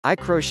I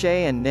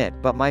crochet and knit,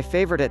 but my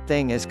favorite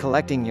thing is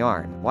collecting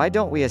yarn. Why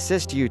don't we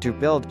assist you to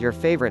build your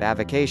favorite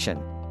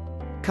avocation?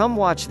 Come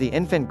watch the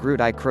infant Groot.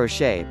 I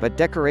crochet, but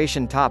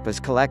decoration top is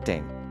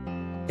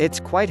collecting. It's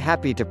quite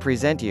happy to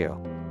present you.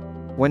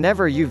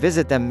 Whenever you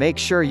visit them, make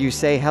sure you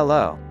say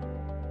hello.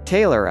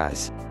 Taylor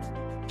is.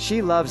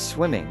 She loves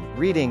swimming,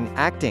 reading,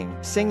 acting,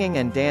 singing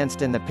and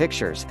danced in the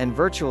pictures, and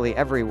virtually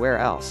everywhere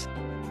else.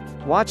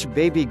 Watch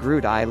baby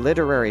Groot. I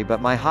literary,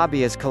 but my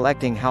hobby is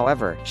collecting.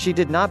 However, she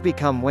did not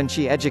become when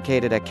she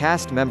educated a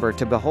cast member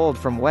to Behold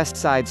from West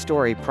Side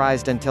Story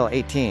prized until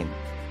 18.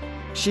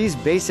 She's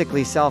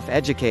basically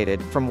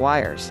self-educated, from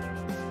wires.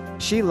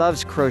 She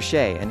loves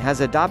crochet and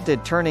has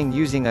adopted turning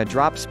using a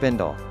drop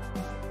spindle.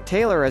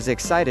 Taylor is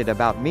excited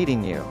about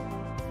meeting you.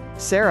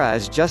 Sarah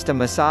is just a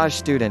massage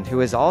student who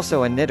is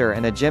also a knitter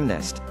and a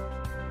gymnast.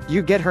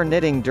 You get her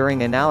knitting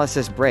during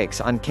analysis breaks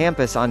on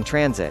campus on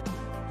transit.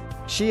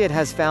 She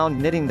has found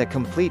knitting the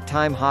complete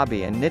time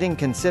hobby and knitting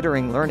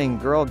considering learning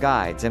Girl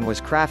Guides and was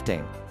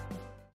crafting.